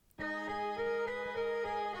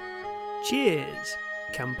Cheers,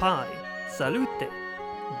 Kampai, Salute,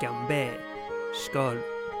 Gambe, Skål,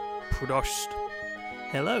 Prost.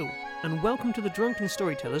 Hello, and welcome to the Drunken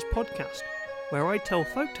Storytellers podcast, where I tell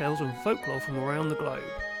folk tales and folklore from around the globe.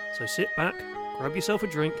 So sit back, grab yourself a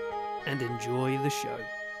drink, and enjoy the show.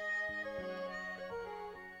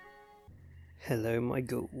 Hello, my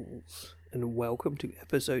ghouls, and welcome to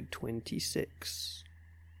episode 26.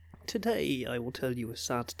 Today I will tell you a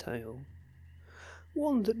sad tale.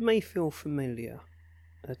 One that may feel familiar,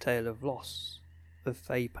 a tale of loss, of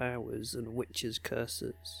fey powers and witches'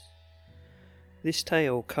 curses. This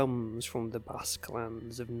tale comes from the Basque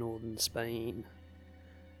lands of northern Spain,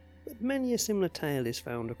 but many a similar tale is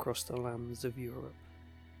found across the lands of Europe.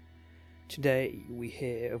 Today we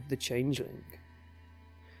hear of the Changeling.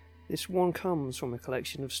 This one comes from a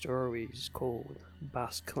collection of stories called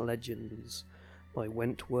Basque Legends by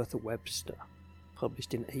Wentworth Webster,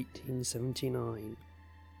 published in 1879.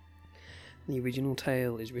 The original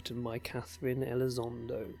tale is written by Catherine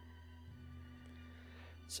Elizondo.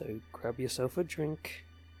 So grab yourself a drink,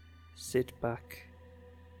 sit back,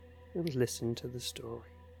 and listen to the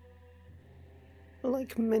story.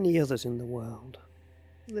 Like many others in the world,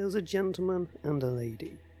 there was a gentleman and a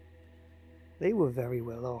lady. They were very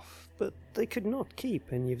well off, but they could not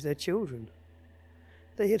keep any of their children.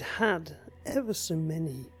 They had had ever so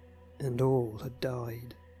many, and all had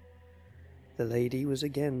died. The lady was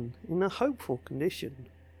again in a hopeful condition,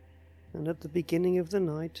 and at the beginning of the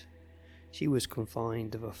night she was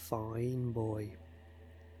confined of a fine boy.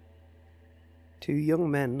 Two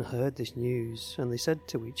young men heard this news, and they said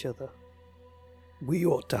to each other, "We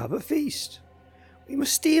ought to have a feast. We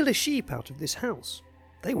must steal a sheep out of this house.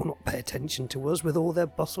 They will not pay attention to us with all their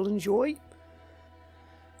bustle and joy."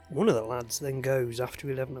 One of the lads then goes after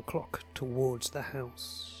 11 o'clock towards the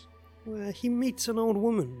house, where he meets an old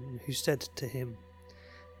woman who said to him,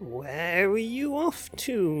 "Where are you off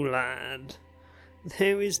to, lad?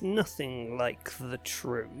 There is nothing like the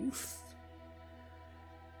truth."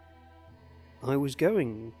 "I was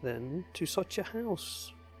going, then, to such a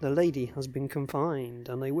house. The lady has been confined,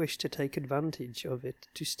 and I wish to take advantage of it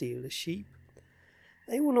to steal a sheep.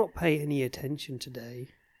 They will not pay any attention today.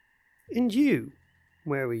 And you,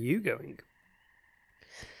 where are you going?"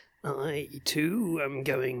 "I, too, am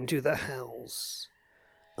going to the house.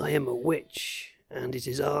 I am a witch, and it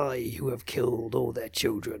is I who have killed all their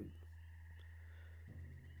children."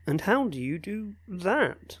 "And how do you do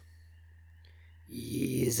that?"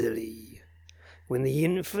 "Easily. When the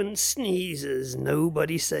infant sneezes,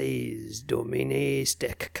 nobody says, 'Domine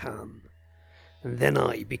steccan,' and then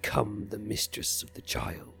I become the mistress of the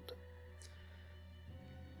child."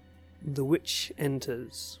 The witch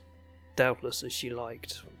enters, doubtless as she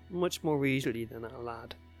liked, much more easily than our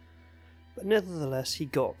lad, but nevertheless he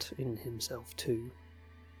got in himself too.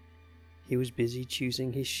 He was busy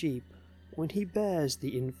choosing his sheep when he bears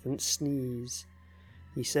the infant sneeze.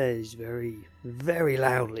 He says very, very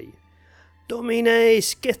loudly, "Domine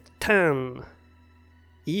scetan,"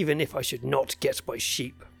 even if I should not get my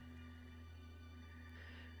sheep.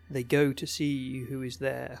 They go to see who is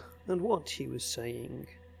there and what he was saying.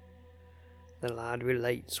 The lad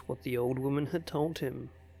relates what the old woman had told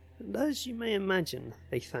him, and as you may imagine,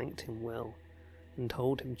 they thanked him well, and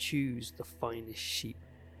told him choose the finest sheep.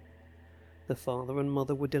 The father and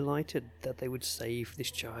mother were delighted that they would save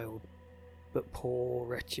this child, but poor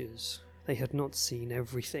wretches, they had not seen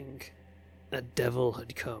everything. A devil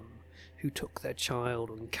had come, who took their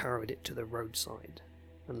child and carried it to the roadside,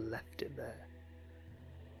 and left it there.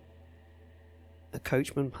 A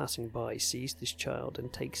coachman passing by sees this child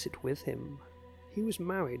and takes it with him. He was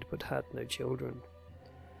married but had no children.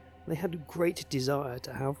 They had a great desire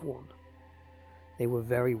to have one. They were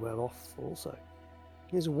very well off also.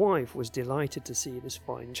 His wife was delighted to see this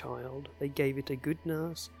fine child. They gave it a good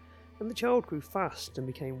nurse, and the child grew fast and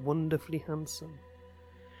became wonderfully handsome.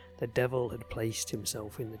 The devil had placed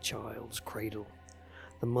himself in the child's cradle.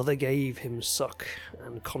 The mother gave him suck,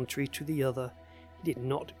 and contrary to the other, he did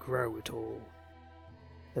not grow at all.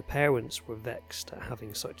 The parents were vexed at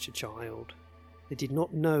having such a child. They did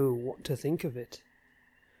not know what to think of it.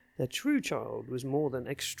 Their true child was more than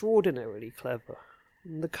extraordinarily clever,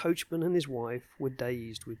 and the coachman and his wife were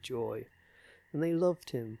dazed with joy, and they loved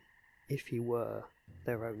him, if he were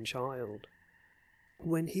their own child.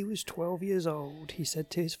 When he was 12 years old, he said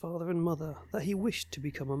to his father and mother that he wished to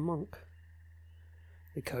become a monk.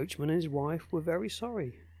 The coachman and his wife were very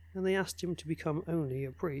sorry, and they asked him to become only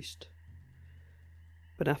a priest.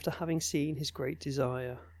 But after having seen his great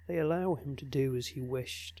desire, they allow him to do as he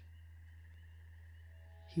wished.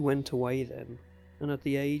 He went away then, and at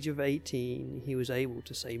the age of 18 he was able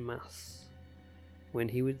to say Mass. When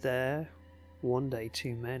he was there, one day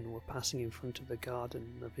 2 men were passing in front of the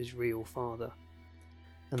garden of his real father,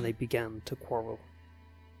 and they began to quarrel.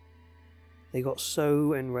 They got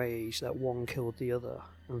so enraged that one killed the other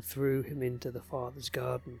and threw him into the father's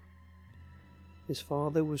garden. His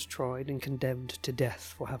father was tried and condemned to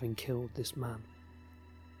death for having killed this man.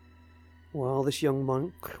 While this young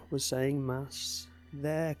monk was saying mass,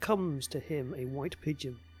 there comes to him a white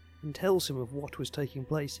pigeon and tells him of what was taking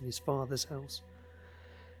place in his father's house,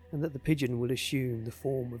 and that the pigeon will assume the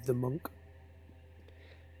form of the monk.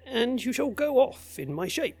 "And you shall go off in my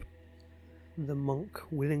shape." The monk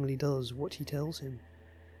willingly does what he tells him,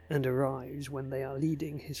 and arrives when they are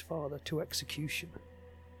leading his father to execution.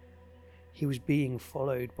 He was being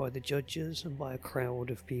followed by the judges and by a crowd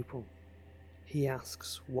of people. He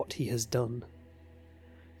asks what he has done.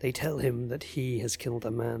 They tell him that he has killed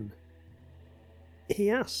a man. He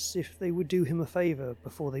asks if they would do him a favour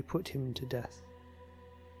before they put him to death,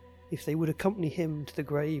 if they would accompany him to the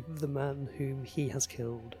grave of the man whom he has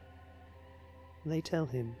killed. They tell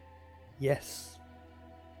him, yes.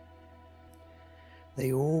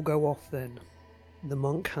 They all go off then. The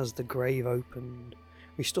monk has the grave opened,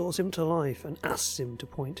 restores him to life, and asks him to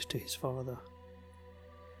point to his father.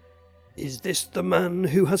 "Is this the man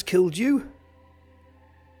who has killed you?"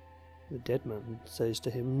 The dead man says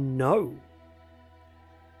to him, "No."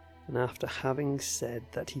 And after having said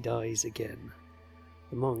that he dies again,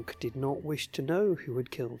 the monk did not wish to know who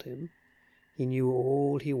had killed him. He knew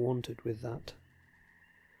all he wanted with that.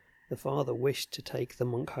 The father wished to take the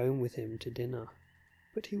monk home with him to dinner,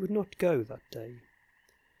 but he would not go that day.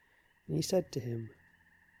 And he said to him,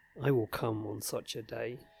 "I will come on such a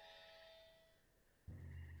day."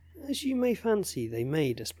 As you may fancy, they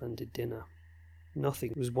made a splendid dinner.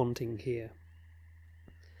 Nothing was wanting here.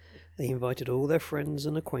 They invited all their friends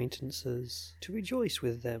and acquaintances to rejoice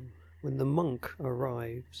with them. When the monk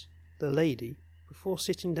arrives, the lady, before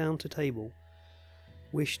sitting down to table,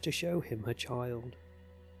 wished to show him her child,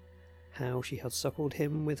 how she had suckled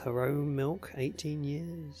him with her own milk 18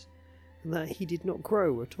 years, and that he did not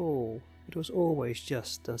grow at all, but was always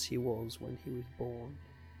just as he was when he was born.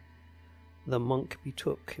 The monk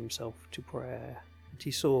betook himself to prayer, and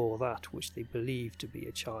he saw that which they believed to be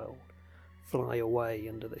a child fly away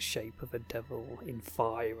under the shape of a devil in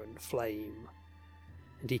fire and flame,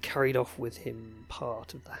 and he carried off with him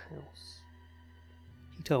part of the house.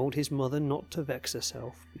 He told his mother not to vex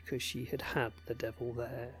herself because she had had the devil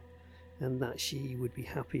there, and that she would be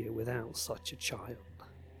happier without such a child.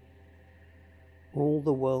 All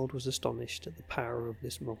the world was astonished at the power of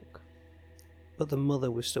this monk, but the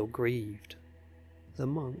mother was still grieved. The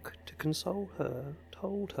monk, to console her,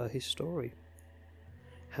 told her his story,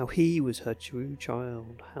 how he was her true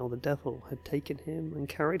child, how the devil had taken him and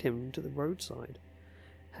carried him to the roadside,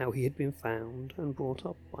 how he had been found and brought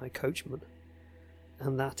up by a coachman,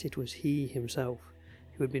 and that it was he himself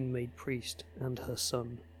who had been made priest and her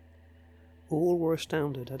son. All were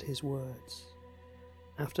astounded at his words.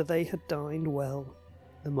 After they had dined well,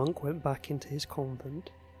 the monk went back into his convent,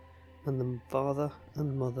 and the father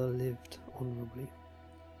and mother lived honourably,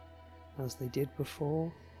 as they did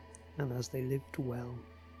before, and as they lived well,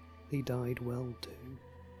 they died well too.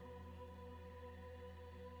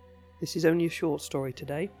 This is only a short story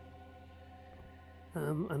today,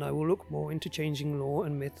 and I will look more into changing lore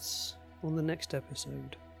and myths on the next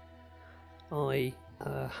episode. I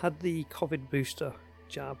had the COVID booster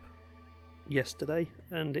jab yesterday,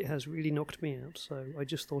 and it has really knocked me out, so I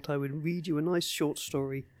just thought I would read you a nice short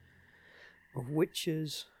story of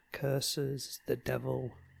witches, curses, the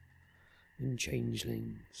devil, and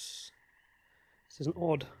changelings. This is an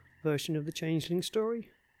odd version of the changeling story,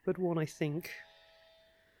 but one I think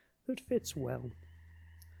that fits well.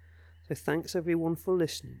 So thanks everyone for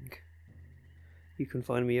listening. You can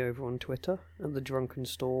find me over on Twitter at The Drunken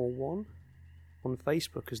Store 1, on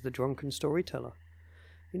Facebook as The Drunken Storyteller,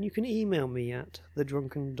 and you can email me at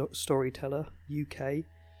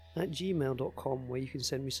thedrunkenstorytelleruk@gmail.com, where you can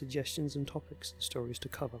send me suggestions and topics and stories to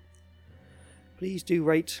cover. Please do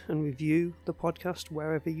rate and review the podcast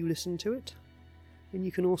wherever you listen to it, and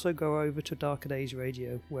you can also go over to Darker Days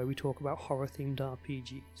Radio, where we talk about horror-themed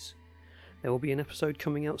RPGs. There will be an episode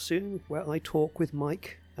coming out soon where I talk with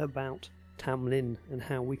Mike about Tamlin and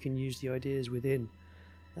how we can use the ideas within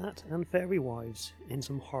that and Fairy Wives in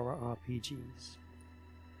some horror RPGs.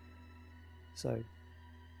 So,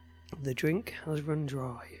 the drink has run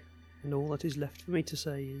dry, and all that is left for me to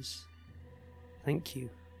say is thank you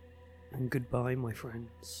and goodbye, my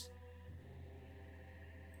friends.